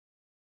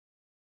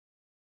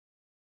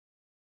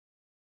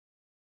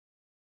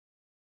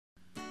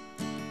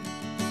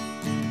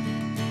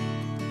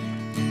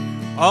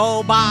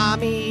Oh, buy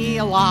me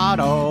a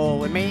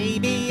lotto and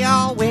maybe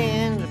I'll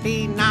win. It'd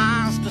be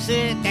nice to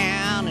sit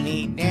down and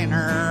eat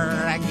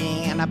dinner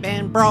again. I've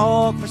been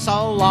broke for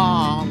so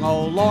long,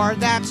 oh Lord,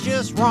 that's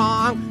just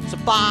wrong. So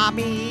buy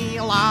me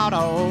a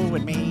lotto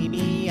and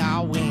maybe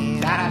I'll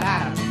win.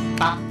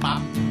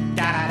 Da-da-da-da-bop-bop,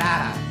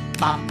 da-da-da-da.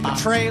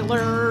 The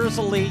trailer's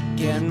a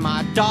leaking,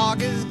 my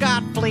dog has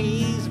got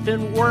fleas. I've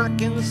been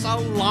working so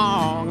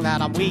long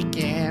that I'm weak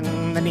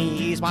in the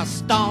knees. My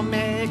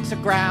stomach's a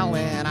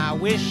growling, I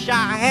wish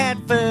I had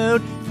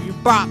food. If you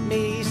brought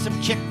me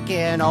some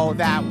chicken, oh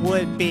that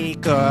would be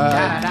good.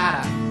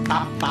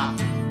 Da-da-da-da-bop-bop,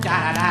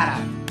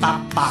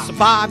 da-da-da-da-bop-bop. So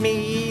buy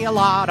me a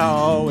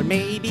lotto and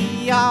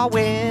maybe I'll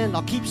win.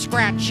 I'll keep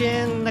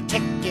scratching the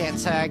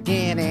tickets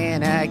again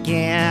and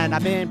again.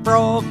 I've been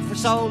broke for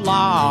so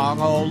long,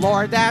 oh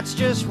Lord, that's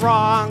just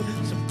wrong.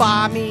 So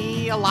buy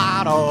me a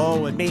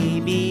lotto and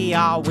maybe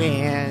I'll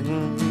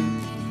win.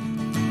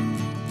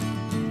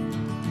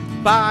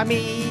 Buy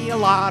me a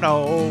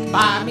lotto,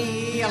 buy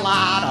me a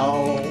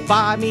lotto,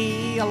 buy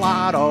me a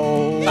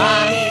lotto,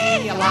 buy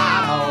me a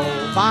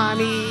lotto, buy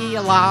me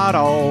a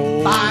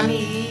lotto, buy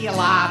me a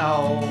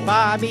lotto,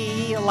 buy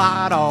me a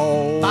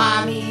lotto,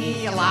 buy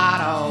me a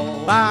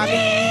lotto, buy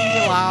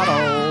me a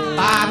lotto,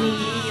 buy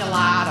me a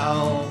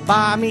lotto,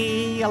 buy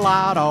me a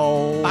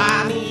lotto,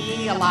 buy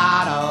me a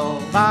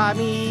lotto, buy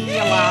me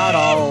a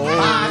lotto,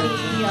 buy